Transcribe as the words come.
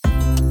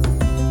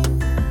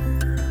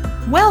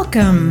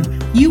Welcome!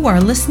 You are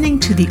listening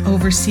to the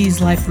Overseas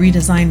Life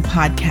Redesign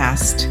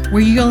podcast,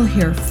 where you'll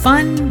hear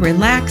fun,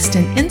 relaxed,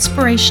 and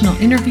inspirational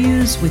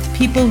interviews with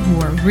people who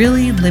are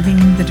really living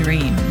the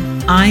dream.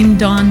 I'm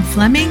Dawn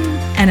Fleming,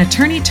 an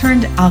attorney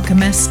turned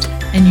alchemist,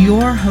 and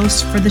your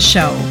host for the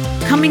show,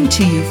 coming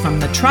to you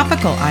from the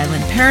tropical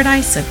island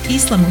paradise of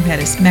Isla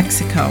Mujeres,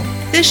 Mexico.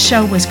 This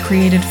show was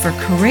created for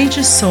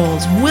courageous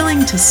souls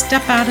willing to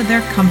step out of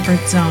their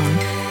comfort zone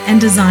and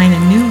design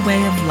a new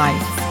way of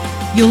life.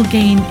 You'll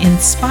gain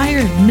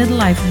inspired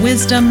midlife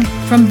wisdom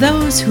from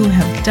those who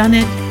have done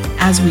it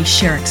as we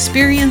share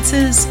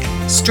experiences,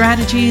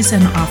 strategies,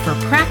 and offer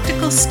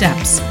practical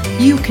steps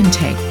you can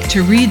take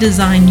to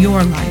redesign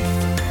your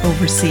life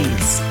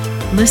overseas.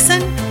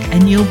 Listen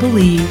and you'll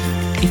believe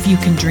if you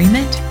can dream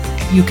it,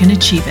 you can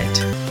achieve it.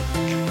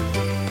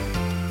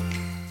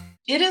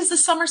 It is the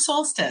summer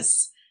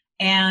solstice.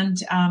 And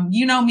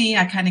you know me,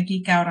 I kind of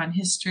geek out on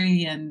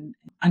history and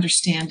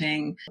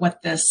understanding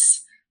what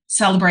this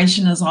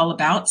celebration is all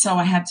about. So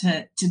I had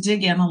to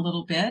dig in a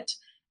little bit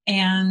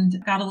and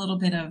got a little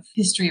bit of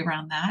history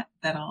around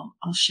that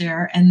I'll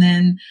share. And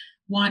then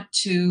want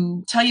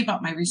to tell you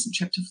about my recent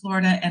trip to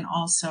Florida and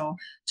also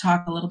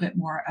talk a little bit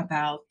more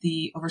about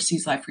the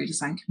Overseas Life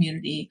Redesign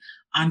community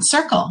on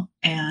Circle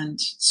and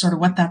sort of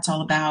what that's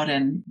all about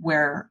and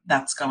where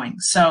that's going.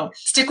 So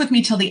stick with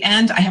me till the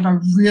end. I have a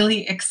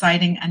really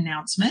exciting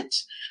announcement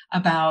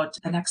about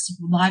the next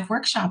live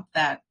workshop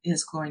that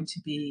is going to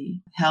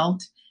be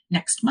held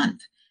next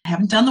month. I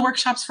haven't done the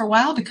workshops for a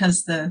while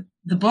because the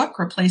book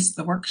replaced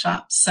the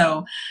workshops.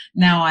 So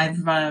now I've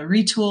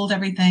retooled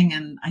everything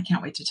and I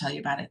can't wait to tell you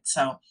about it.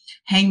 So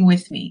hang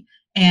with me.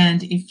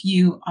 And if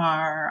you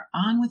are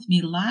on with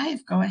me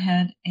live, go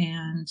ahead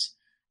and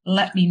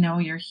let me know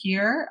you're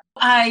here.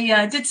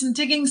 I did some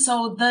digging.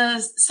 So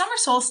the summer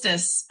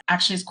solstice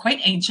actually is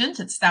quite ancient.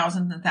 It's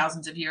thousands and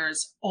thousands of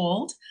years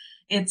old.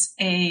 It's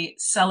a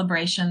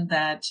celebration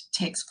that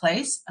takes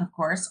place, of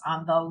course,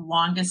 on the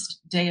longest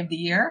day of the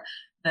year,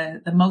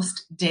 the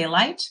most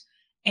daylight.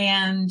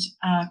 And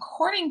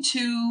according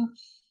to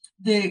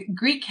the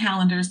Greek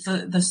calendars,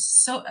 the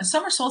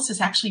summer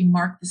solstice actually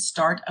marked the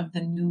start of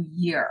the new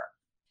year.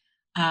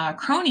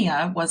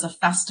 Cronia was a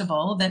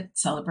festival that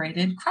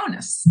celebrated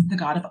Cronus, the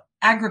god of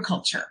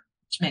agriculture,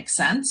 which makes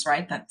sense,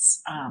 right?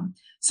 That's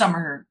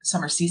summer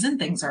season,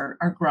 things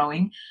are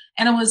growing.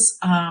 And it was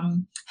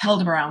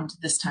held around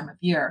this time of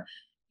year.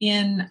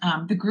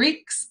 The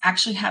Greeks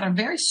actually had a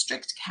very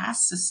strict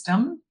caste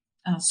system.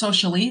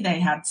 Socially, they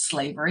had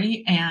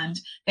slavery, and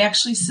they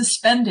actually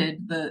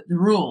suspended the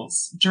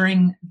rules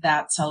during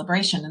that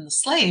celebration. And the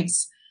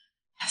slaves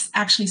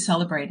actually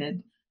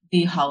celebrated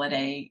the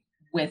holiday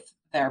with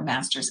their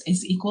masters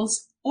as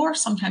equals, or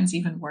sometimes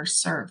even were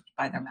served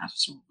by their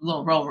masters, a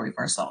little role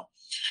reversal.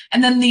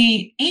 And then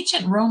the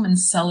ancient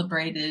Romans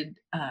celebrated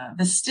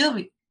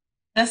Vestilia,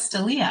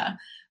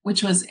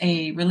 which was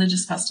a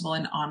religious festival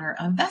in honor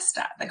of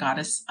Vesta, the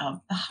goddess of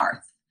the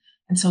hearth.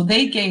 And so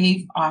they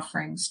gave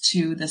offerings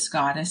to this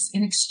goddess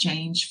in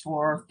exchange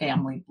for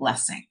family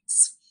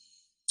blessings.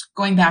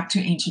 Going back to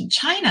ancient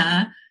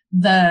China,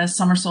 the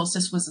summer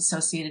solstice was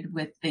associated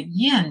with the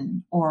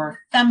yin or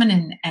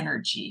feminine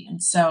energy.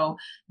 And so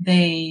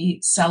they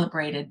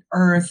celebrated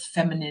earth,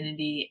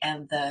 femininity,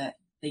 and the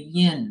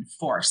yin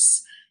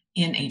force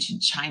in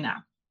ancient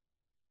China.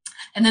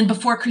 And then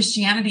before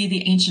Christianity,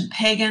 the ancient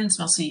pagans,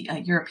 mostly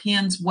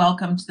Europeans,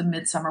 welcomed the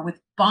midsummer with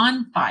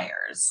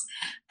bonfires.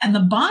 And the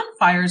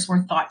bonfires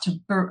were thought to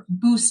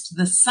boost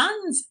the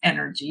sun's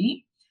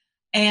energy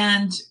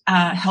and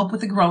help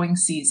with the growing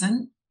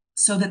season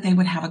so that they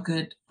would have a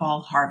good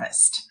fall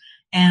harvest.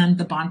 And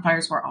the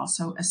bonfires were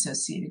also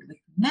associated with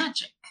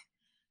magic.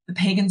 The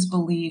pagans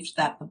believed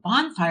that the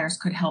bonfires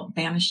could help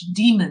banish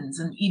demons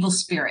and evil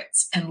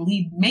spirits and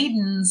lead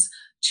maidens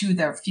to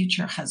their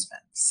future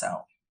husbands.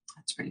 So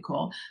that's pretty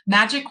cool.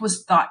 Magic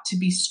was thought to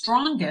be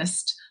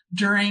strongest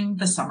during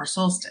the summer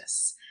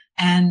solstice.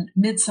 And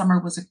midsummer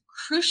was a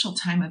crucial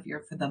time of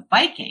year for the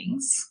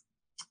Vikings.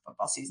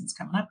 Football season's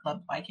coming up, love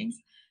the Vikings.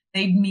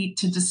 They'd meet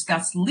to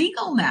discuss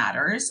legal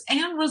matters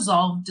and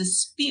resolve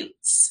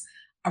disputes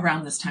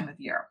around this time of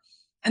year.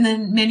 And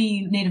then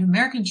many Native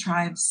American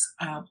tribes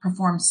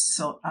performed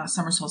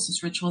summer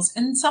solstice rituals,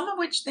 and some of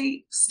which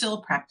they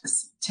still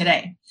practice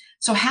today.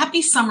 So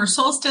happy summer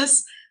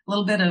solstice. A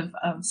little bit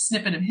of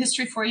snippet of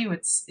history for you.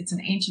 It's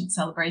an ancient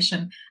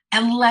celebration,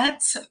 and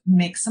let's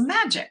make some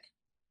magic.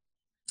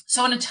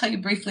 So I want to tell you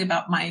briefly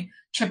about my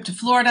trip to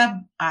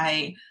Florida.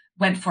 I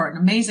went for an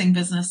amazing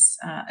business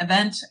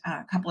event,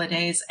 a couple of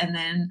days, and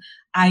then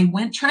I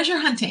went treasure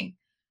hunting.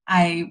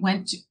 I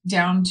went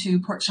down to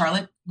Port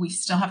Charlotte. We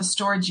still have a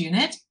storage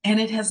unit, and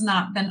it has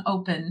not been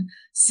open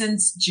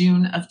since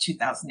June of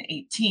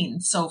 2018.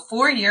 So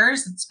 4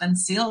 years it's been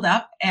sealed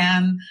up,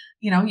 and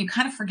you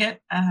kind of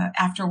forget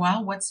after a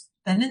while what's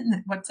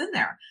in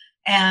there.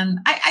 And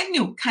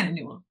I kind of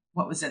knew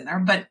what was in there,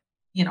 but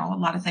a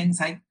lot of things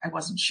I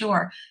wasn't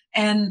sure.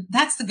 And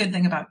that's the good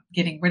thing about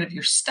getting rid of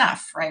your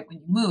stuff, right? When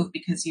you move,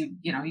 because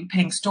you're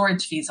paying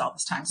storage fees all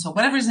this time. So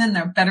whatever's in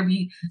there better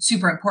be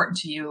super important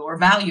to you or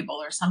valuable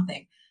or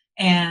something.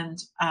 And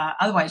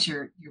otherwise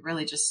you're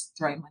really just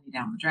throwing money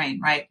down the drain,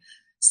 right?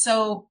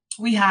 So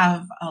we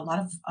have a lot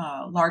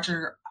of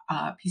larger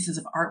pieces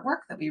of artwork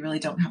that we really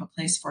don't have a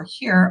place for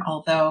here,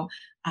 although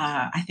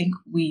I think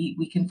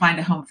we can find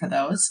a home for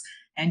those,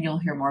 and you'll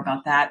hear more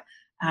about that.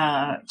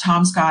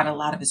 Tom's got a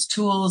lot of his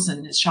tools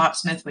and his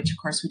shopsmith, which of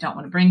course we don't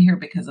want to bring here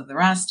because of the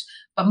rust,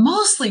 but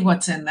mostly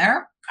what's in there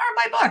are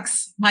my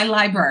books, my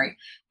library.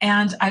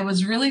 And I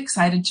was really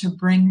excited to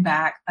bring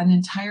back an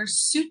entire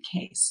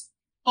suitcase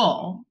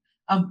full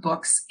of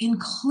books,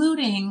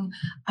 including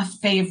a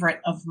favorite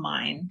of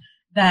mine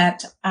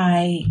that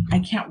I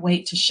can't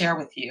wait to share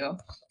with you.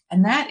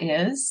 And that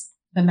is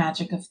The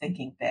Magic of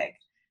Thinking Big.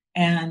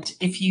 And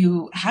if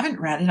you haven't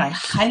read it, I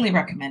highly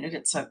recommend it.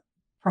 It's a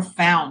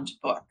profound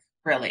book,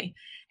 really.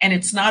 And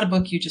it's not a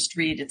book you just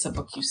read, it's a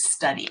book you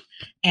study.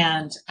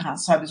 And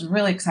so I was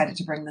really excited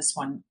to bring this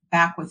one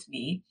back with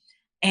me.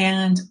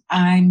 And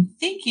I'm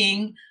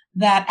thinking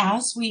that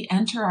as we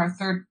enter our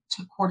third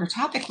quarter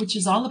topic, which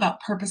is all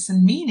about purpose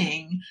and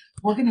meaning,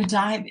 we're going to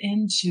dive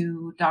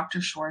into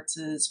Dr.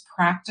 Schwartz's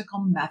practical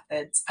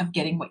methods of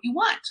getting what you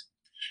want.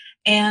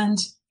 And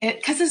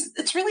because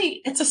it's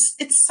really,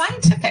 it's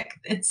scientific.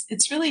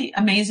 It's really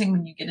amazing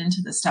when you get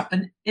into this stuff,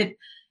 and it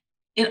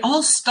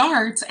all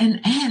starts and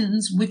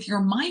ends with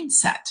your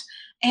mindset.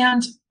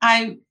 And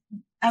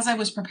as I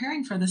was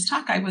preparing for this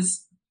talk, I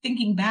was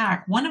thinking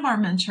back. One of our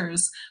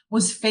mentors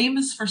was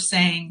famous for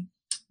saying,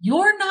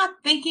 "You're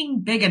not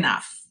thinking big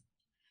enough."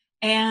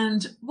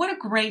 And what a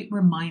great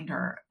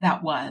reminder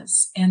that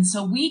was. And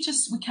so we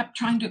kept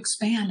trying to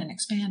expand and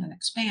expand and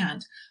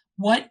expand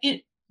what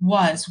it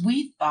was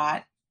we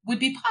thought would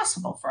be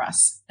possible for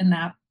us. And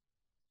that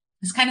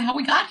is kind of how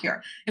we got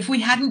here. If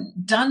we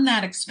hadn't done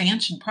that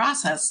expansion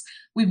process,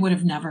 we would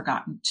have never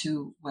gotten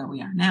to where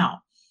we are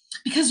now.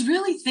 Because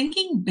really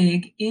thinking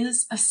big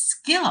is a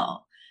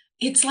skill.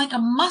 It's like a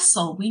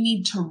muscle we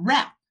need to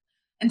rep.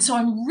 And so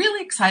I'm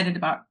really excited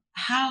about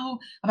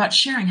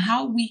sharing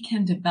how we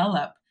can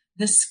develop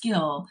this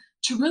skill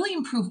to really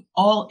improve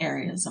all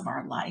areas of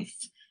our life.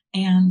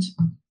 And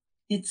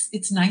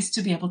it's nice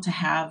to be able to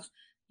have,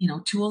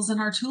 tools in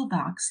our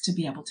toolbox to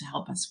be able to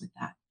help us with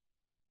that.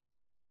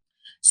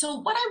 So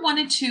what I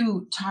wanted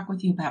to talk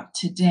with you about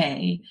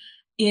today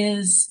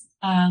is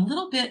a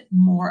little bit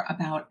more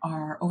about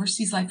our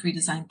Overseas Life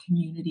Redesign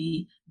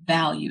community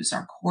values,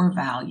 our core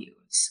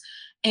values.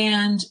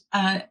 And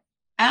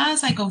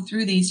as I go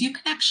through these, you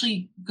can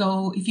actually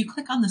go, if you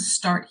click on the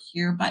Start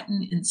Here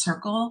button in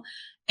Circle,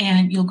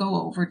 and you'll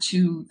go over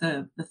to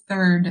the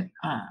third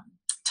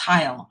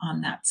tile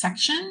on that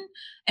section,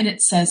 and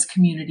it says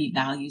community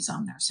values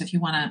on there. So if you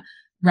want to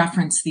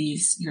reference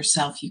these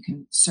yourself, you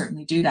can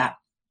certainly do that.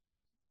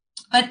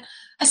 But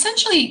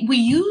essentially, we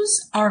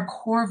use our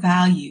core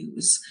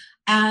values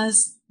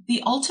as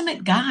the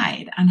ultimate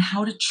guide on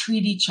how to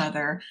treat each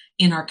other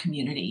in our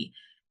community.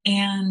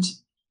 And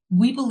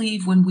we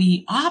believe when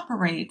we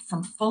operate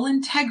from full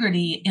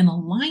integrity in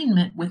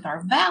alignment with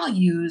our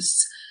values,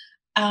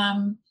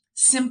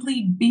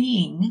 simply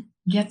being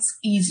gets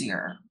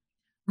easier.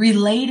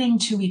 Relating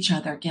to each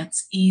other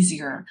gets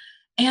easier.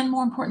 And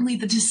more importantly,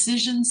 the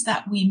decisions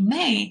that we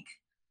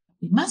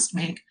must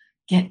make,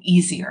 get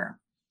easier.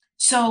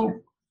 So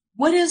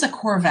what is a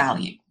core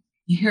value?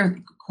 You hear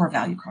core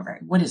value.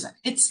 What is it?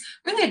 It's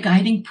really a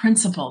guiding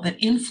principle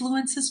that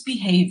influences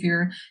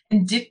behavior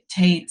and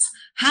dictates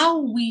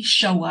how we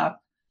show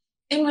up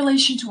in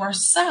relation to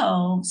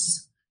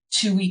ourselves,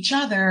 to each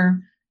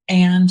other,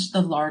 and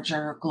the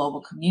larger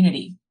global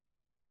community.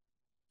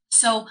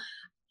 So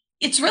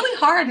it's really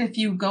hard if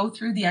you go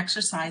through the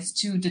exercise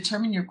to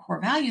determine your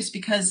core values,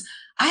 because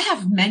I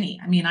have many.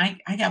 I mean, I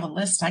have a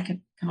list. I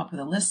could come up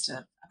with a list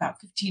of about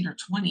 15 or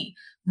 20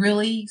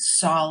 really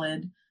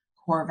solid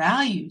core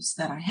values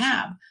that I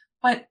have.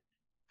 But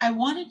I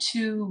wanted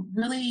to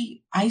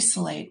really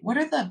isolate what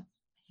are the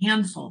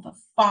handful, the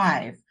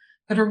 5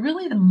 that are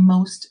really the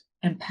most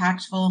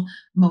impactful,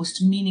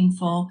 most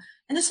meaningful.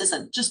 And this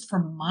isn't just for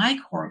my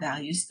core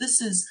values.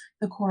 This is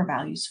the core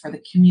values for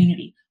the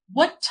community.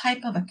 What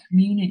type of a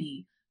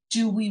community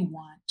do we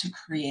want to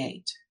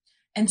create?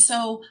 And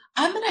so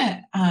I'm going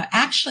to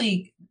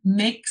actually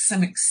make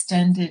some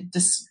extended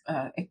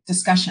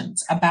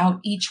discussions about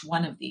each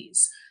one of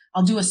these.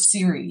 I'll do a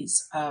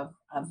series of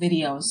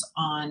videos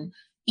on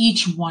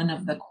each one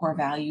of the core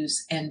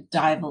values and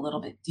dive a little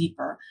bit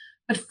deeper.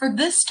 But for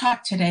this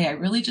talk today, I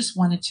really just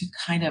wanted to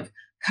kind of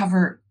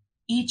cover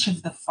each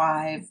of the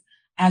 5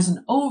 as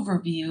an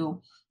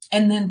overview,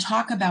 and then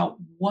talk about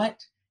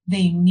what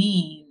they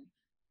mean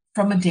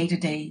from a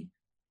day-to-day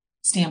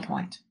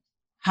standpoint.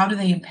 How do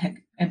they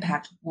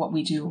impact what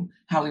we do,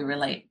 how we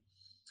relate?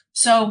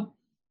 So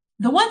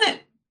the one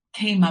that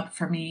came up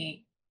for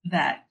me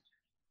that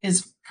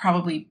is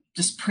probably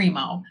just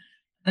primo,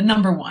 the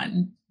number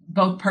one,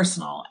 both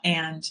personal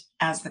and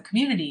as the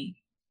community,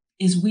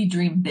 is we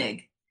dream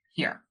big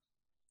here.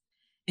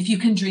 if you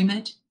can dream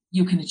it,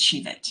 you can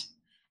achieve it.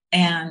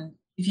 And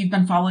if you've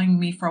been following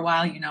me for a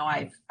while, you know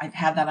I've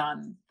had that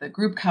on the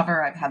group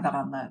cover. I've had that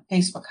on the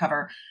Facebook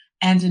cover.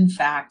 And in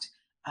fact,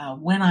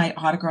 when I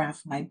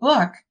autograph my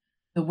book,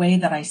 the way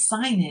that I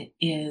sign it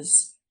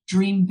is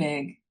dream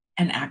big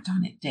and act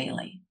on it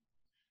daily.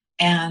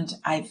 And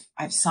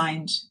I've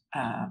signed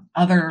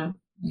other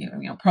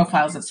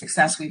profiles of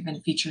success we've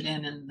been featured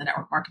in the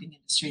network marketing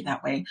industry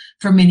that way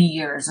for many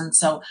years. And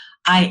so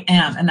I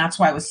am, and that's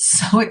why I was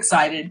so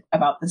excited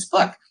about this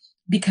book,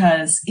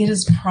 because it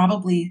is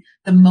probably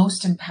the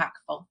most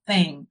impactful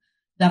thing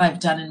that I've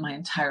done in my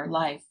entire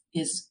life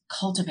is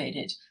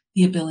cultivated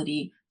the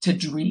ability to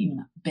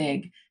dream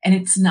big. And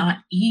it's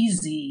not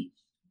easy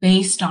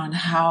based on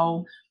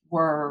how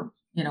we're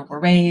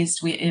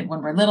raised. When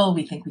we're little,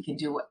 we think we can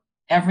do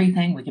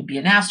everything. We can be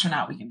an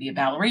astronaut, we can be a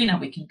ballerina,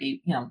 we can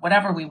be,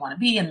 whatever we want to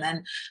be. And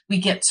then we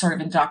get sort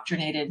of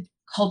indoctrinated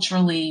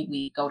culturally.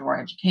 We go to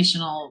our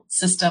educational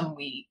system.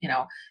 We,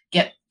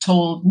 get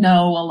told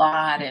no a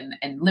lot, and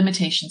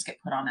limitations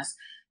get put on us.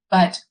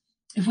 But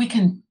if we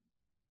can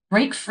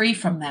break free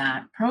from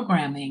that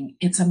programming,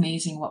 it's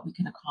amazing what we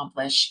can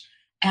accomplish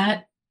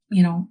at,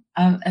 middle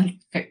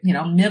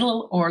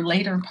or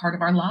later part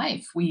of our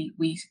life. We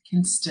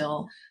can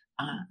still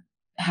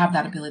have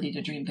that ability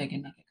to dream big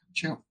and make it come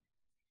true.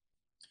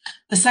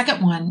 The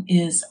second one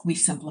is we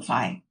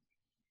simplify.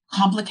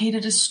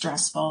 Complicated is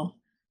stressful.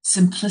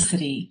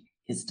 Simplicity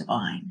is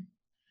divine.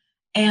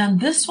 And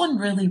this one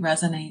really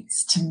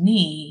resonates to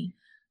me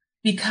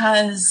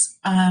because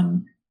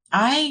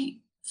I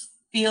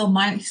feel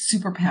my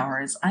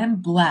superpower is I am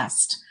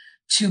blessed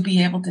to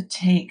be able to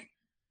take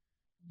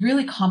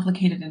really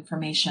complicated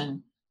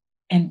information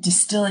and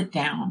distill it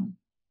down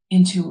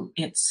into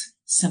its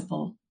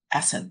simple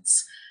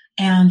essence.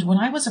 And when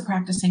I was a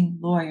practicing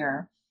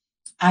lawyer,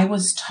 I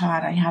was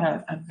taught, I had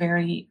a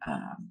very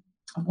a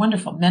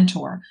wonderful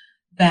mentor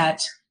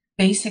that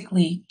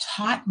basically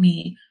taught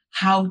me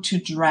how to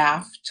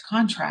draft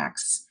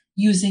contracts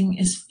using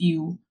as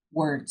few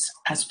words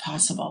as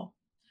possible.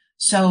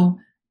 So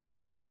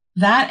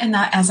that,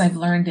 as I've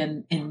learned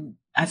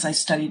as I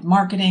studied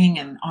marketing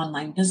and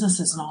online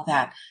businesses and all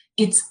that,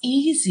 it's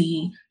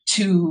easy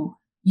to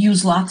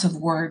use lots of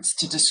words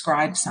to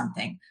describe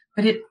something,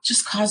 but it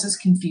just causes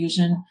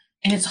confusion,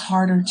 and it's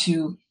harder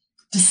to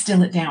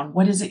distill it down.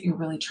 What is it you're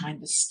really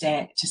trying to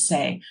say?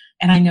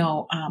 And I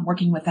know,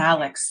 working with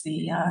Alex,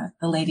 the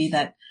lady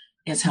that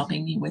is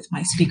helping me with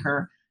my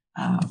speaker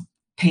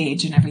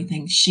page and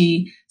everything,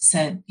 she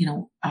said,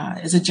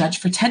 is a judge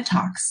for TED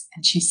Talks,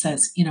 and she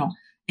says,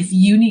 if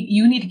you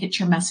need to get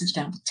your message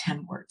down to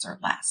 10 words or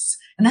less,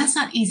 and that's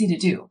not easy to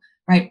do,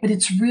 right? But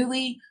it's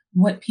really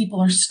what people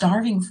are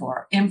starving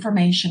for: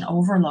 information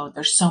overload.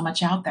 There's so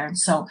much out there. And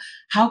so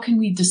how can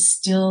we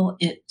distill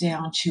it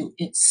down to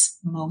its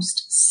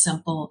most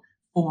simple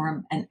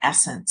form and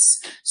essence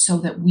so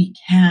that we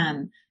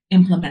can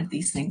implement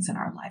these things in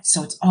our life?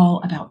 So it's all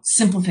about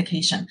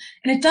simplification.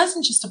 And it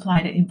doesn't just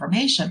apply to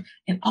information.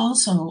 It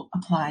also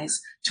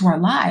applies to our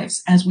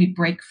lives as we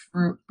break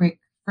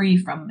free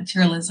from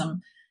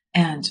materialism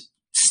and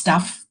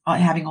stuff,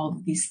 having all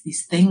of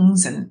these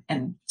things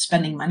and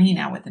spending money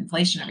now with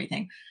inflation and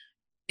everything.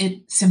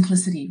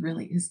 Simplicity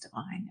really is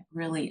divine. It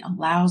really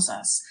allows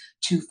us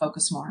to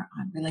focus more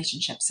on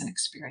relationships and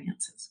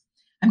experiences.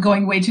 I'm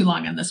going way too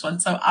long on this one,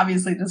 so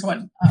obviously this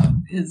one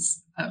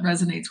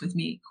resonates with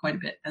me quite a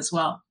bit as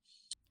well.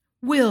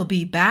 We'll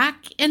be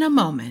back in a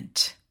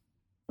moment.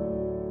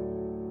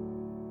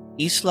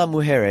 Isla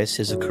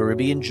Mujeres is a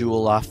Caribbean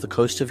jewel off the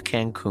coast of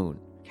Cancun.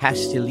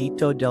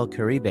 Castilito del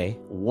Caribe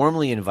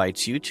warmly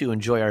invites you to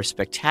enjoy our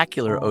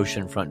spectacular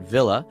oceanfront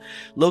villa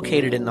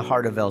located in the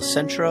heart of El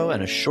Centro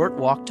and a short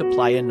walk to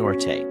Playa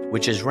Norte,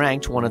 which is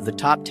ranked one of the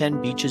top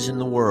 10 beaches in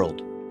the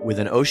world. With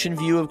an ocean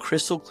view of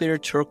crystal clear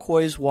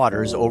turquoise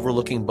waters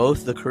overlooking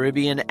both the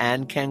Caribbean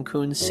and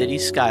Cancun city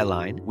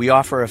skyline, we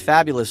offer a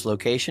fabulous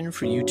location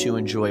for you to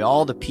enjoy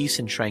all the peace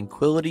and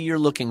tranquility you're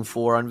looking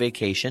for on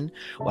vacation,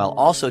 while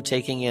also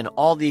taking in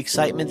all the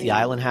excitement the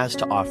island has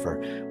to offer,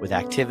 with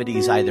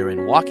activities either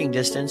in walking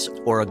distance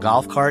or a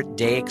golf cart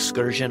day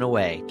excursion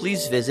away.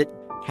 Please visit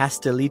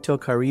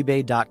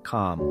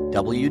CastilitoCaribe.com,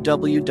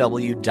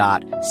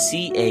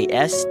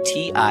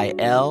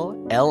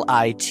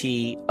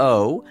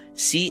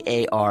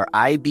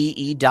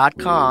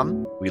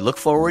 www.CastilitoCaribe.com. We look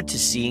forward to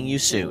seeing you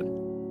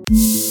soon.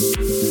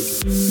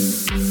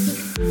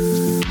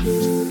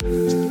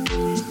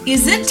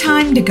 Is it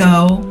time to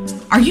go?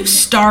 Are you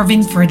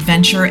starving for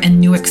adventure and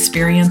new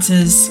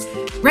experiences?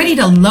 Ready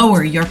to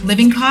lower your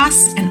living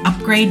costs and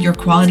upgrade your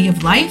quality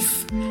of life?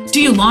 Do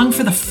you long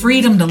for the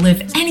freedom to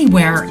live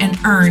anywhere and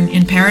earn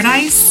in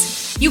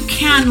paradise? You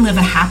can live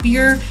a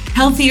happier,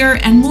 healthier,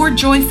 and more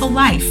joyful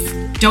life.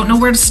 Don't know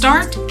where to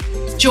start?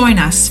 Join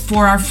us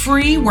for our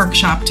free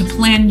workshop to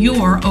plan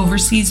your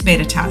overseas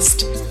beta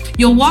test.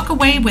 You'll walk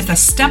away with a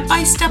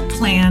step-by-step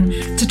plan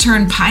to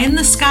turn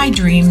pie-in-the-sky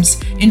dreams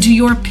into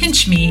your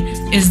pinch me,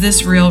 is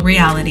this real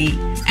reality,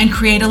 and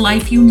create a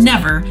life you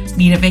never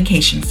need a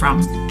vacation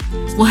from.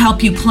 We'll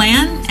help you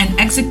plan and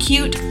execute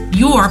execute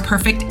your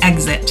perfect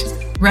exit.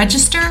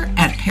 Register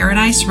at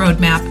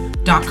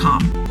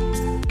paradiseroadmap.com.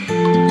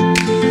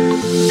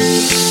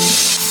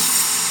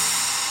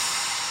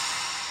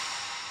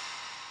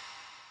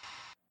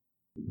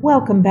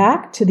 Welcome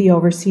back to the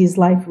Overseas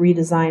Life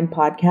Redesign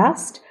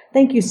podcast.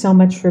 Thank you so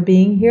much for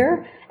being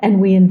here, and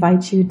we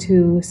invite you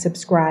to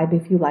subscribe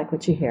if you like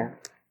what you hear.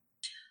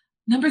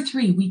 Number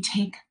 3, we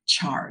take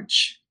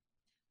charge.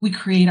 We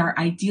create our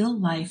ideal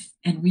life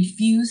and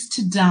refuse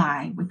to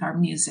die with our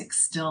music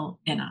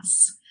still in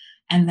us.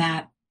 And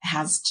that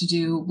has to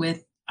do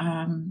with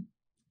kind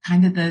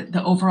of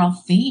the overall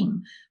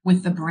theme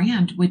with the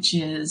brand, which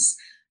is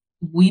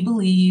we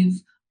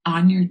believe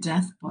on your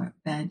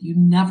deathbed, you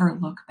never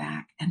look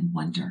back and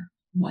wonder,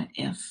 what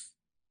if,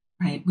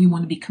 right? We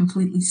want to be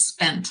completely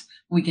spent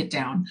when we get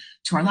down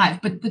to our life.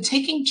 But the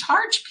taking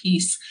charge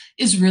piece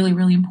is really,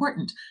 really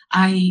important.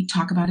 I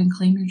talk about in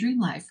Claim Your Dream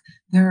Life.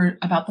 They're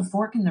about the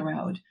fork in the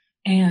road,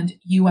 and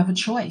you have a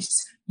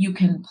choice. You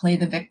can play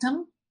the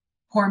victim,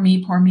 poor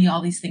me,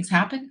 all these things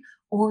happen,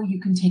 or you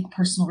can take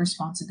personal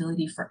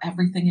responsibility for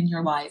everything in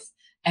your life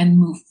and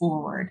move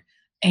forward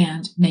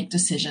and make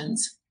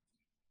decisions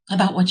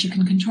about what you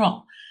can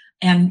control.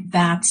 And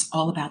that's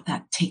all about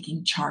that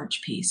taking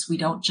charge piece. We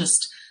don't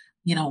just,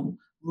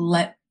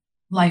 let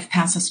life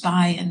pass us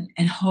by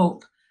and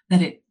hope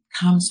that it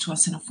comes to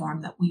us in a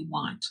form that we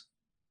want.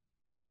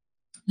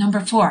 Number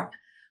 4,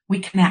 we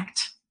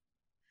connect.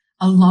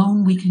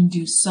 Alone, we can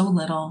do so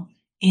little.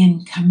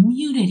 In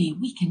community,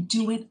 we can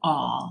do it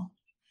all.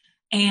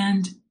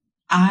 And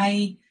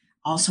I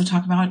also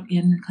talk about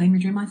in Claim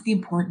Your Dream Life the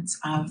importance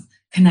of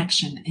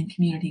connection and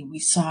community. We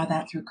saw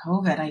that through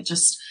COVID. I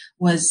just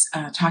was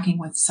talking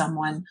with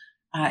someone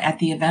at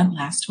the event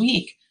last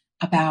week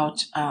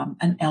about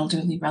an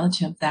elderly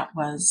relative that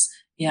was,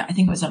 I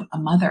think it was a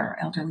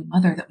elderly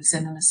mother that was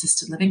in an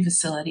assisted living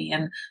facility,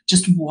 and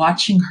just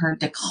watching her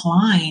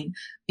decline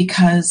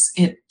because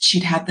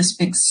she'd had this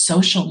big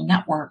social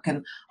network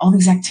and all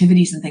these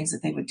activities and things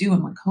that they would do.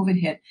 And when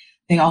COVID hit,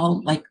 they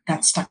all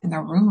got stuck in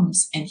their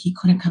rooms, and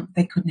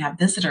they couldn't have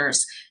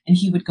visitors, and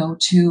he would go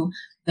to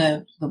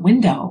the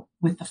window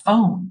with the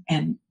phone,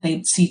 and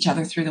they'd see each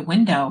other through the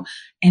window.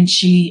 And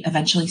she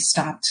eventually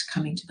stopped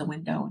coming to the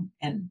window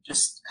and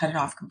just cut it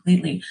off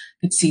completely.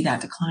 Could see that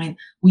decline.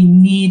 We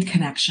need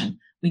connection.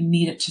 We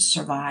need it to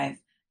survive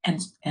and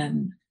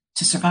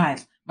to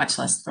survive, much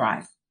less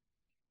thrive.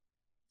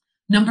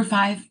 Number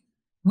 5,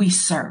 we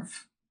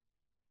serve,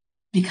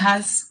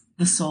 because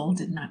the soul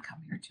did not come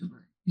here to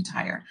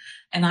retire.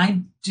 And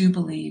I do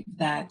believe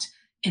that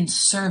in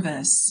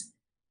service,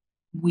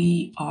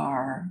 we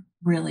are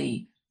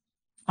really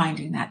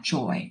finding that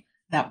joy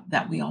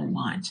that we all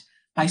want.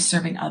 By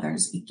serving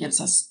others, it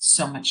gives us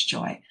so much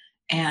joy.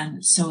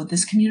 And so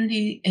this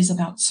community is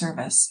about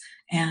service.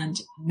 And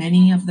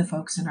many of the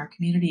folks in our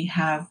community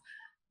have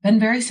been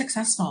very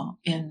successful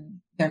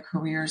in their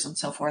careers and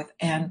so forth.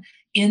 And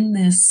in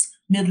this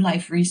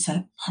midlife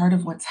reset, part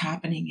of what's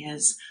happening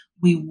is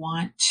we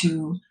want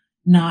to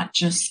not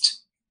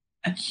just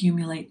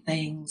accumulate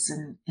things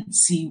and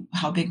see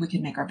how big we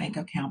can make our bank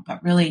account,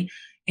 but really,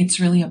 it's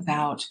really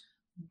about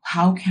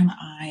how can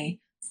I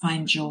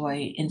find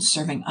joy in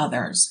serving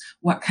others?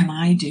 What can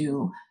I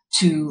do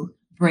to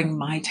bring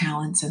my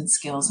talents and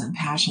skills and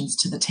passions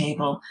to the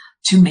table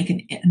to make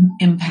an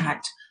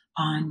impact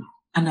on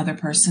another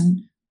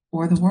person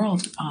or the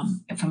world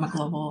from a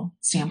global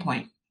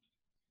standpoint?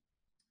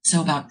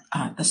 So about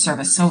the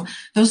service. So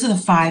those are the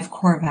 5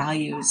 core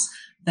values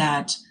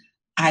that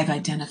I've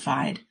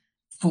identified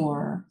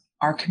for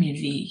our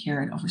community here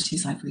at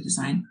Overseas Life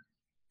Redesign.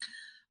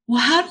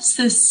 Well,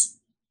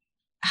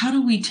 how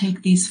do we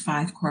take these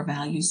 5 core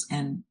values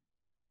and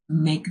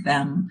make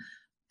them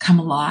come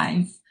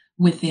alive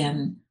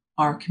within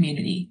our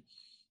community?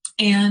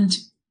 And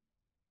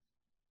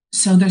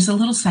so there's a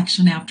little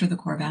section after the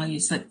core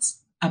values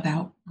that's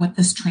about what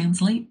this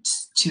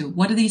translates to.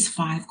 What do these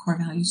 5 core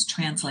values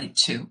translate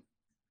to?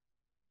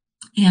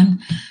 And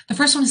the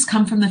first one has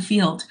come from the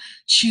field.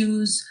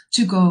 Choose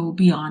to go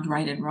beyond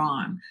right and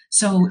wrong.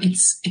 So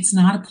it's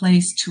not a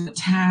place to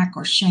attack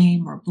or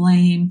shame or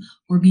blame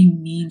or be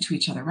mean to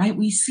each other, right?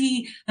 We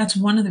see that's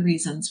one of the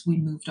reasons we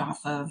moved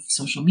off of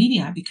social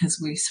media, because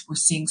we're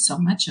seeing so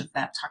much of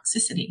that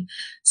toxicity.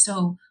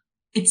 So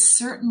it's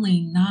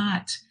certainly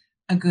not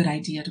a good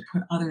idea to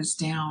put others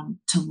down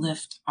to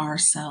lift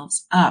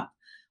ourselves up.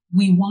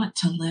 We want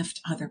to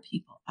lift other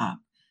people up.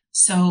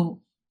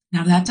 So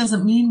now, that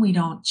doesn't mean we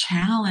don't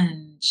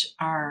challenge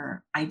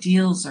our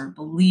ideals or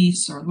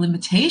beliefs or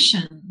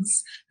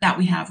limitations that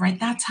we have, right?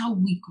 That's how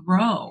we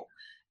grow,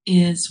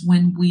 is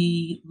when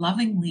we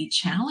lovingly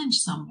challenge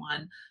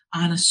someone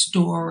on a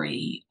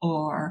story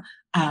or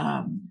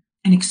an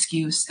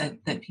excuse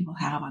that people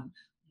have on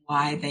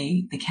why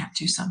they can't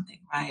do something,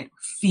 right? Or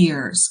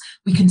fears.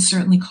 We can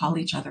certainly call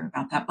each other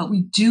about that, but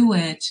we do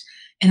it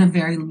in a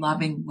very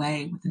loving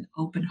way with an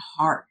open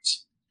heart.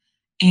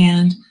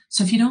 And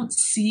so if you don't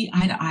see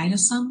eye to eye to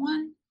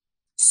someone,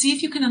 see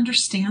if you can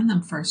understand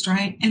them first,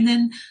 right? And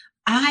then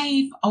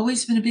I've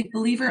always been a big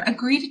believer,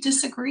 agree to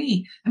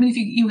disagree. I mean, if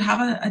you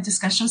have a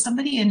discussion with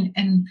somebody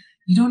and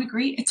you don't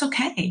agree, it's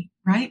okay,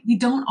 right? We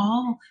don't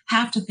all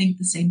have to think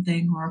the same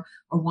thing or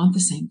want the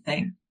same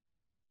thing.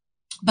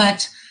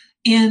 But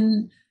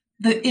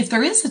if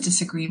there is a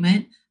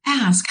disagreement,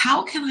 ask,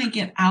 how can I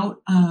get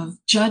out of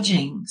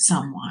judging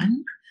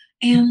someone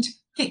and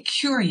get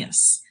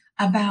curious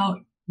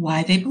about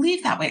why they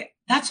believe that way?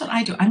 That's what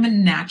I do. I'm a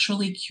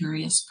naturally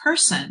curious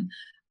person.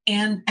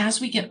 And as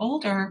we get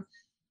older,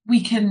 we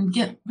can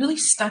get really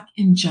stuck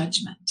in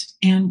judgment,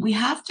 and we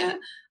have to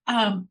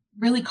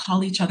really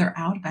call each other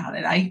out about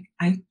it.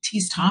 I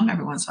tease Tom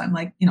every once in a while. I'm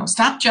like,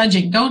 stop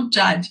judging, don't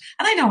judge.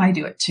 And I know I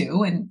do it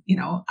too. And,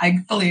 I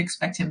fully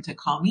expect him to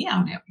call me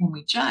out when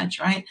we judge,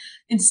 right?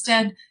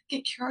 Instead,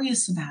 get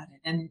curious about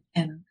it.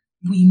 And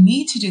we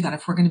need to do that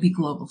if we're going to be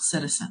global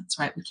citizens,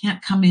 right? We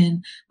can't come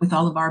in with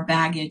all of our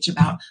baggage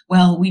about,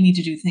 well, we need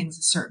to do things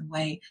a certain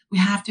way. We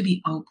have to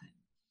be open.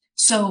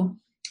 So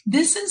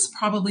this is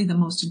probably the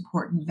most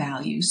important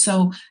value.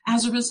 So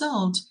as a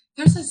result,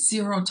 there's a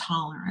zero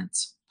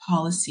tolerance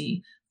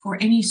policy for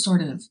any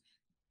sort of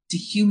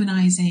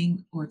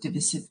dehumanizing or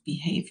divisive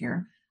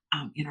behavior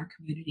in our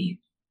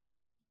community.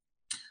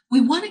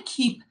 We want to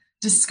keep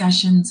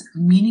discussions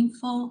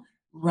meaningful,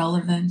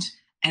 relevant,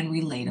 and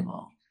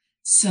relatable.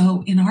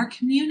 So in our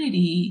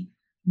community,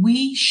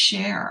 we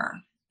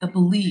share the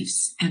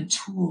beliefs and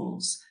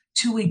tools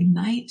to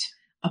ignite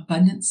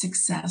abundant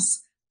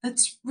success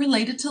that's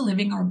related to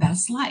living our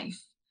best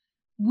life.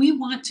 We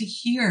want to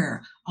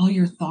hear all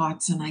your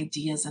thoughts and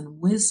ideas and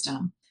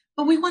wisdom,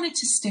 but we want it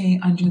to stay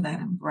under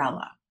that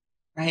umbrella,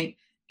 right?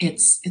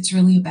 It's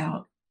really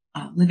about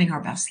living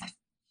our best life,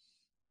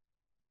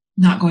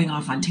 not going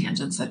off on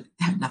tangents that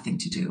have nothing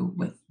to do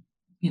with,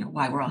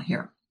 why we're all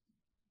here.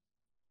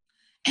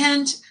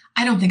 And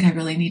I don't think I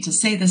really need to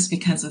say this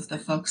because of the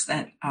folks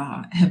that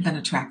have been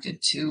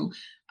attracted to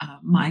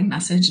my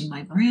message and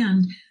my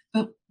brand,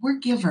 but we're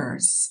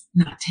givers,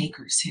 not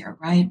takers here,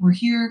 right? We're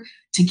here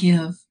to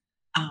give,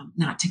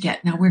 not to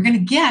get. Now, we're going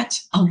to get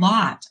a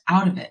lot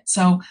out of it.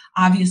 So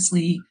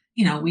obviously,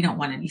 we don't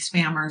want any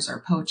spammers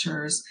or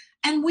poachers.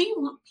 And we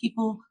want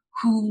people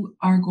who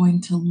are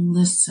going to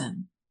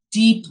listen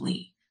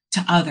deeply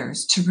to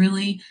others, to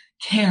really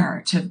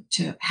care,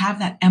 to have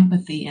that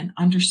empathy and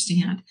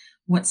understand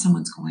what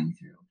someone's going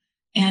through.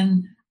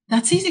 And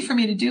that's easy for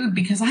me to do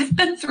because I've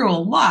been through a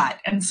lot.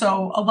 And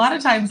so a lot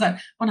of times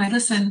when I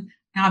listen,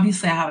 now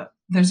obviously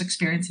there's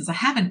experiences I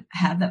haven't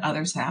had that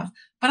others have,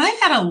 but I've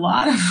had a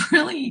lot of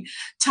really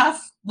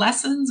tough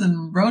lessons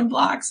and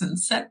roadblocks and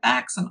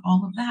setbacks and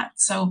all of that.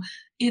 So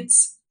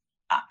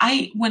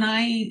when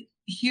I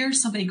hear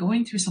somebody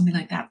going through something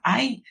like that,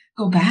 I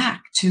go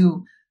back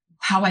to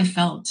how I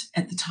felt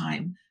at the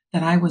time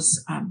that I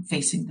was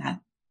facing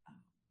that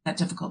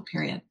difficult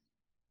period.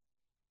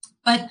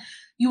 But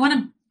we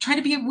want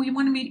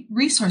to be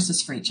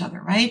resources for each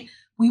other, right?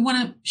 We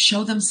want to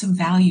show them some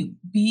value,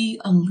 be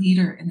a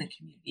leader in the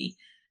community.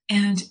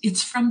 And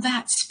it's from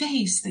that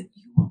space that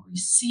you will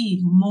receive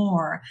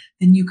more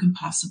than you can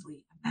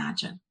possibly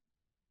imagine.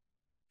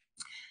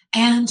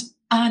 And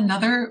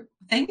another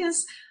thing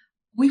is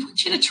we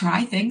want you to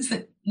try things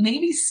that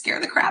maybe scare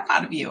the crap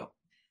out of you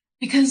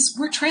because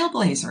we're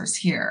trailblazers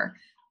here.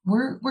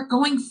 We're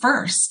going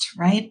first,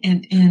 right?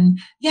 And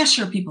yeah,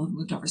 sure, people have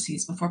moved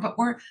overseas before, but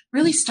we're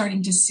really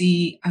starting to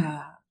see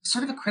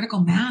sort of a critical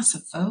mass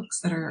of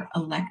folks that are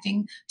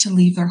electing to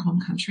leave their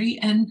home country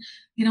and,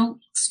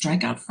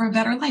 strike out for a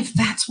better life.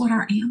 That's what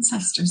our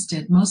ancestors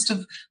did.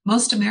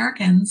 Most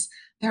Americans,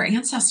 their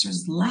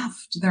ancestors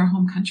left their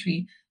home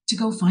country to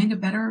go find a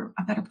better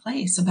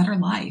place, a better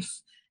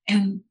life.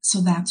 And so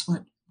that's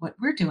what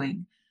we're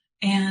doing.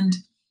 And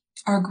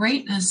our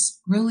greatness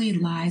really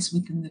lies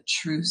within the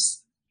truths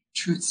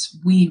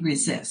we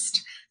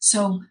resist.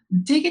 So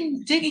dig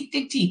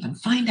deep and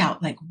find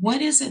out,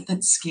 what is it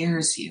that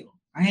scares you,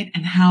 right?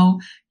 And how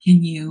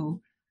can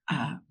you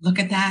look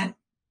at that,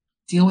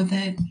 deal with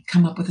it,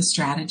 come up with a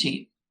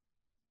strategy.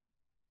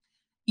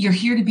 You're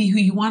here to be who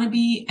you want to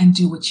be and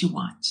do what you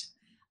want.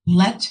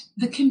 Let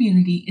the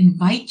community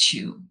invite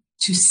you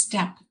to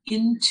step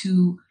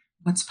into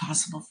what's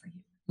possible for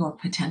you, your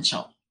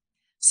potential.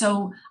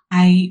 So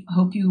I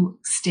hope you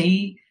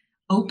stay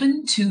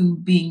open to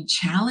being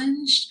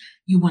challenged.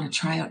 You want to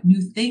try out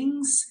new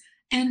things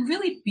and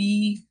really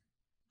be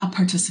a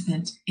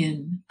participant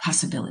in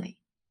possibility.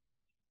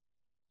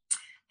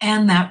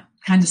 And that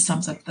kind of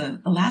sums up the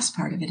last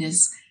part of it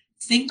is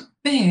think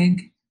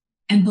big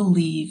and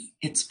believe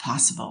it's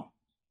possible.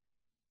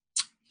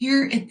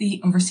 Here at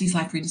the Overseas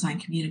Life Redesign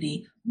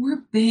community,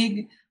 we're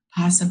big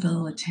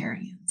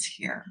possibilitarians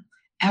here.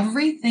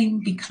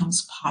 Everything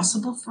becomes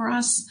possible for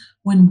us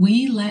when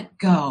we let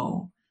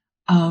go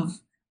of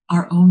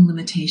our own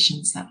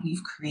limitations that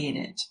we've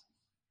created.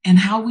 And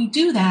how we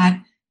do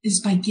that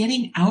is by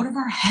getting out of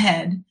our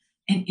head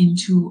and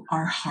into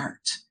our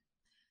heart.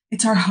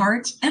 It's our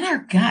heart and our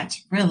gut,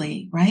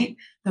 really, right?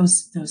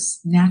 Those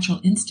natural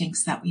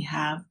instincts that we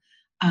have,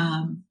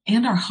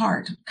 and our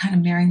heart, kind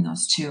of marrying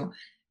those two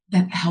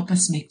that help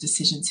us make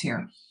decisions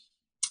here.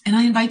 And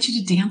I invite you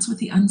to dance with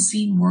the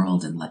unseen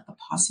world and let the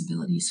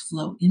possibilities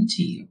flow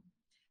into you.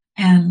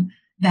 And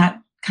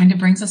that kind of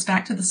brings us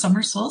back to the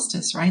summer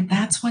solstice, right?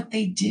 That's what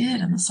they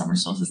did on the summer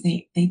solstice.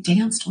 They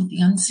danced with the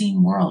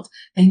unseen world.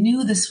 They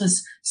knew this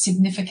was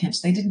significant.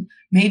 They didn't,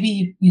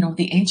 maybe,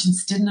 the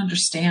ancients didn't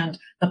understand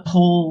the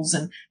poles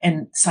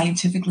and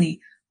scientifically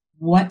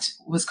what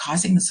was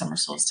causing the summer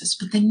solstice,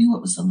 but they knew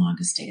it was the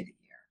longest day of the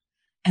year.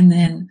 And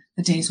then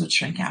the days would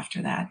shrink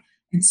after that.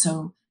 And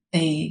so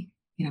they,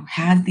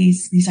 had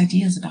these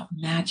ideas about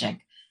magic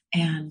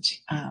and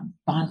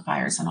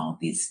bonfires and all of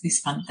these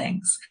fun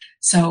things.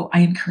 So I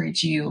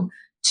encourage you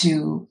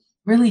to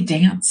really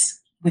dance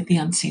with the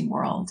unseen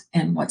world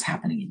and what's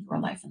happening in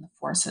your life and the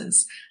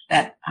forces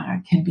that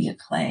can be at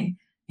play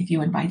if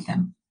you invite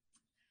them.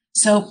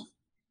 So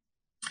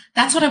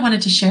that's what I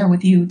wanted to share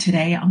with you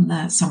today on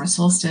the summer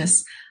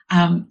solstice.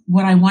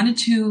 What I wanted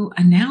to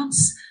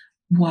announce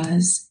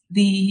was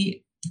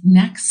the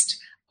next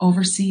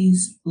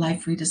Overseas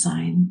Life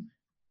Redesign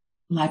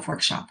live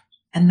workshop.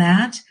 And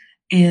that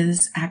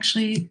is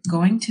actually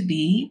going to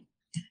be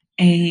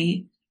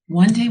a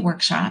one-day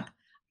workshop.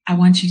 I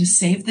want you to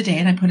save the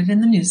date. I put it in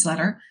the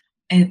newsletter.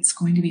 It's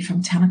going to be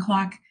from 10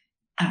 o'clock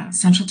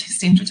Central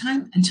Standard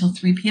Time until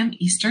 3 p.m.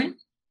 Eastern.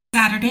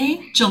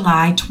 Saturday,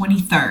 July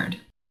 23rd.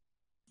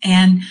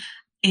 And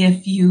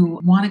if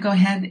you want to go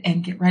ahead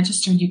and get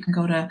registered, you can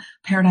go to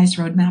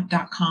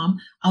paradiseroadmap.com.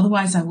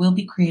 Otherwise, I will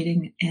be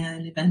creating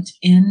an event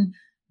in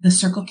the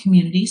Circle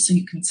community, so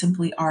you can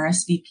simply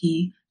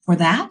RSVP for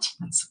that.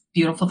 That's a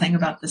beautiful thing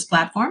about this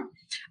platform.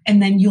 And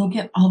then you'll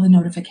get all the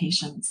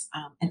notifications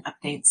and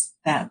updates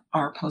that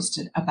are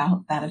posted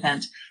about that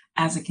event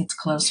as it gets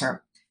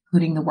closer,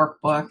 including the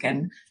workbook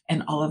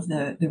and all of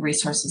the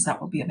resources that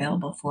will be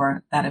available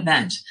for that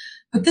event.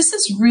 But this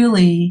is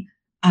really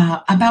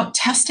about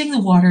testing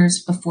the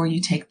waters before you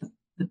take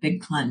the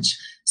big plunge.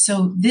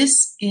 So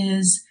this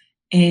is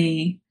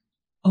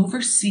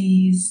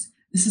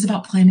this is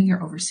about planning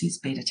your overseas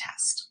beta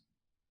test.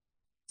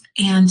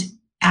 And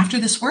after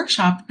this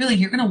workshop, really,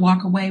 you're going to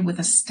walk away with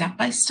a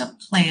step-by-step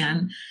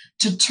plan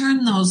to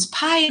turn those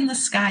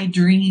pie-in-the-sky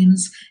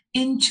dreams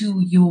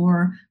into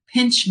your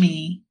pinch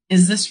me,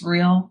 is this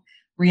real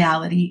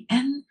reality,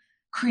 and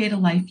create a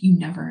life you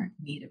never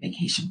need a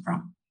vacation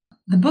from.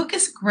 The book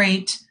is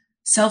great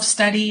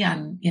self-study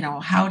on,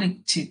 how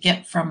to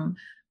get from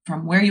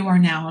where you are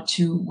now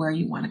to where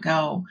you want to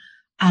go.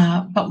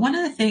 But one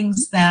of the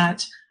things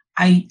that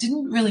I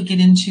didn't really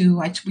get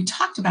into, we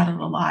talked about it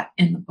a lot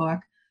in the book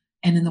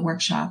and in the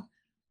workshop,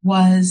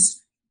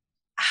 was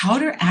how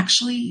to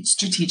actually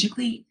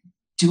strategically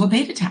do a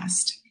beta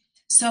test.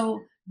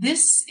 So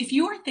this, if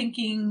you are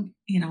thinking,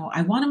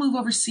 I want to move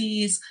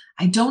overseas,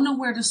 I don't know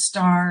where to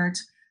start,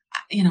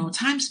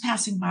 time's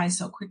passing by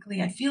so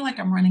quickly, I feel like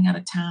I'm running out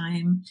of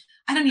time,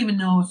 I don't even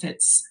know if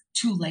it's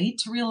too late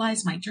to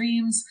realize my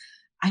dreams,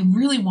 I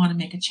really want to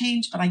make a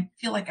change, but I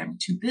feel like I'm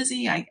too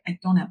busy, I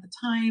don't have the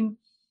time.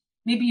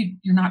 Maybe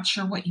you're not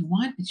sure what you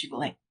want, but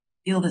you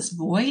feel this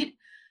void.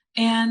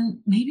 And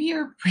maybe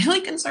you're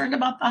really concerned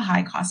about the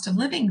high cost of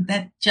living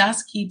that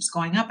just keeps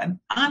going up. And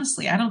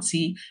honestly, I don't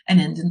see an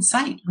end in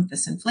sight with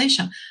this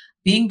inflation.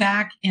 Being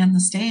back in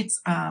the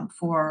States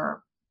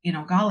for,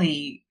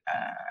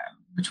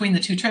 between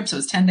the two trips, it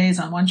was 10 days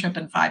on one trip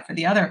and 5 for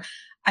the other.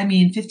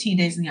 15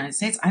 days in the United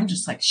States, I'm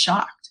just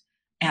shocked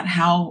at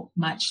how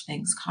much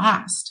things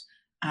cost.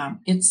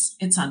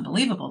 It's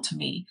unbelievable to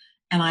me.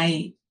 And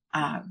I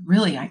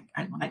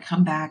when I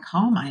come back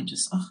home, I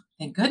just,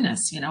 thank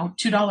goodness,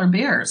 $2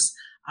 beers.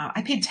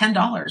 I paid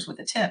 $10 with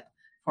a tip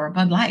for a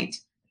Bud Light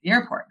at the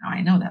airport. Now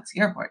I know that's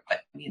the airport, but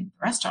the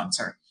restaurants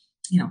are,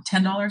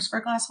 $10 for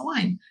a glass of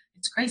wine.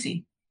 It's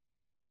crazy.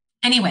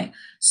 Anyway,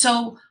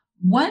 so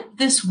what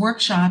this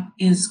workshop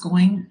is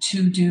going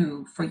to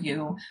do for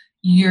you,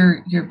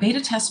 your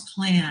beta test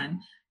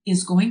plan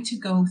is going to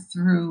go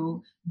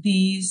through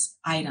these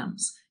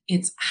items.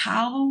 It's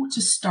how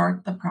to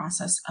start the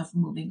process of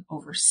moving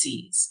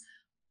overseas.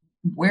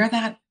 Where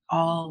do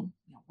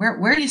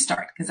you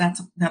start? Because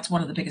that's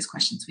one of the biggest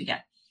questions we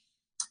get.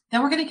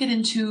 Then we're going to get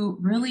into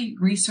really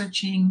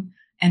researching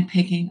and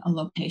picking a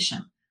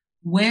location.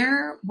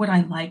 Where would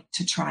I like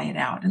to try it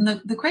out? And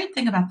the great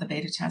thing about the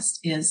beta test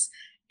is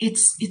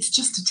it's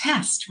just a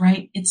test,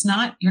 right?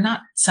 You're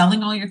not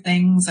selling all your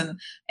things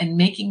and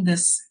making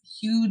this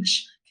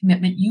huge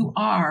commitment. You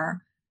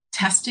are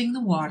testing the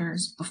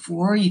waters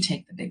before you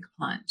take the big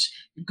plunge.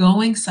 You're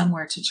going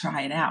somewhere to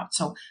try it out.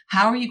 So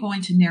how are you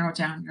going to narrow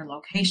down your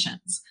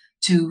locations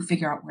to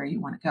figure out where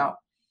you want to go?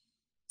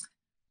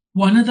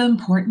 One of the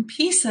important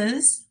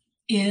pieces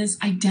is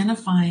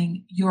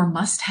identifying your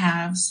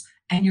must-haves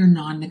and your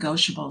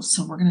non-negotiables.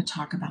 So we're going to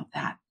talk about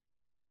that.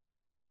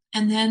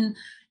 And then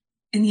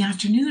in the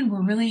afternoon,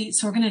 we're going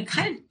to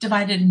kind of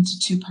divide it into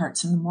two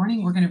parts. In the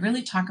morning, we're going to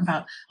really talk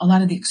about a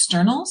lot of the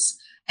externals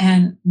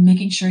and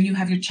making sure you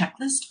have your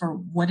checklist for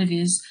what it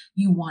is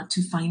you want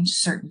to find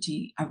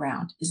certainty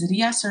around. Is it a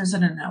yes or is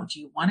it a no? Do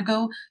you want to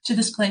go to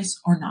this place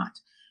or not?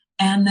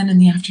 And then in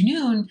the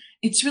afternoon,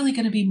 it's really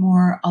going to be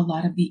more a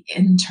lot of the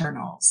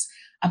internals.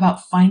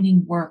 about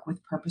finding work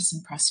with purpose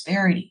and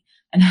prosperity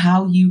and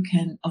how you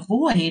can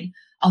avoid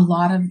a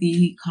lot of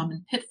the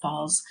common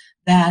pitfalls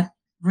that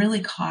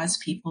really cause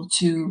people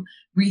to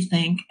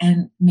rethink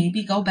and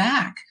maybe go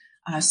back,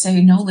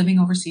 say, no, living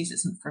overseas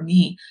isn't for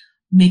me,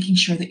 making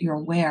sure that you're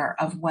aware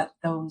of what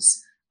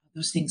those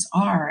things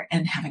are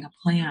and having a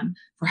plan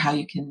for how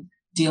you can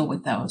deal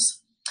with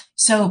those.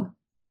 So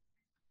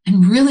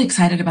I'm really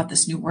excited about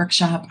this new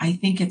workshop. I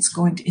think it's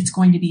going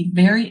to be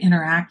very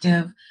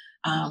interactive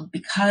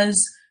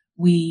because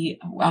we're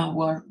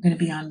going to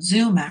be on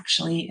Zoom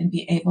actually, and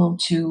be able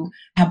to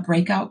have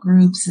breakout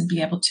groups and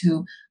be able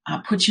to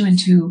put you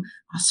into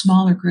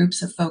smaller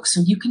groups of folks,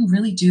 so you can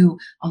really do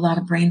a lot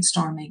of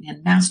brainstorming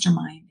and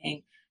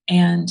masterminding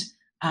and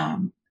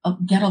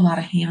get a lot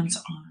of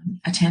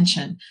hands-on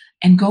attention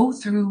and go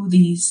through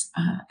these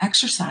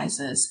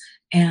exercises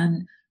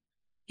and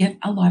get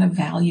a lot of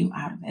value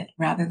out of it,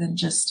 rather than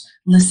just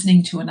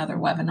listening to another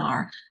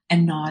webinar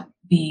and not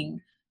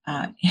being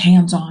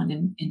hands-on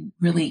and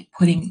really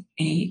putting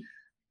a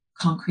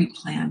concrete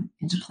plan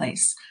into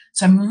place.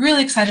 So I'm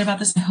really excited about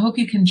this. I hope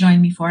you can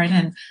join me for it.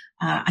 And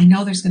I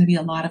know there's going to be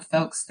a lot of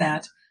folks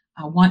that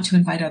want to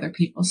invite other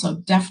people. So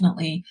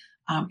definitely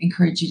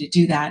encourage you to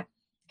do that.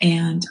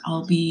 And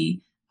I'll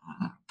be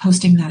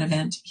posting that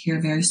event here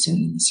very soon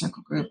in the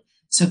Circle group.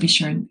 So be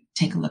sure and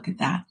take a look at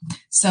that.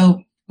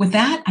 So with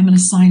that, I'm going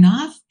to sign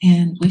off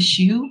and wish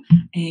you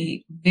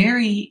a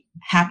very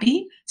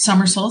happy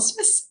summer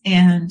solstice,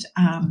 and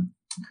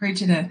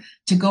encourage you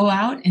to go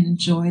out and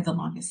enjoy the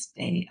longest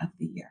day of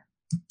the year.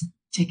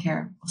 Take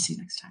care. We'll see you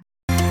next time.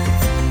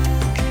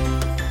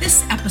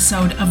 This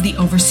episode of the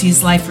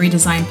Overseas Life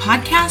Redesign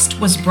podcast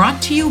was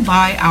brought to you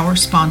by our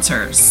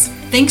sponsors.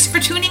 Thanks for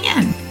tuning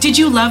in. Did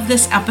you love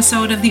this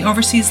episode of the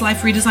Overseas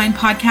Life Redesign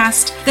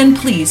podcast? Then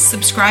please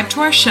subscribe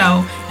to our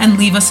show and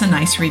leave us a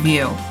nice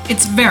review.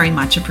 It's very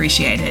much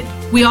appreciated.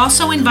 We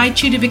also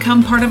invite you to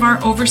become part of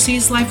our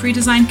Overseas Life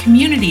Redesign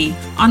community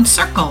on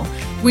Circle,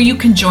 where you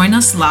can join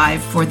us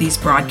live for these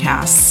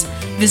broadcasts.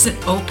 Visit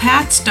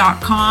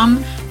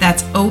opats.com,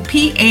 that's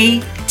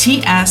OPATS.com,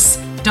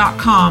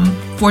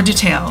 for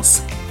details.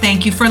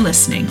 Thank you for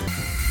listening.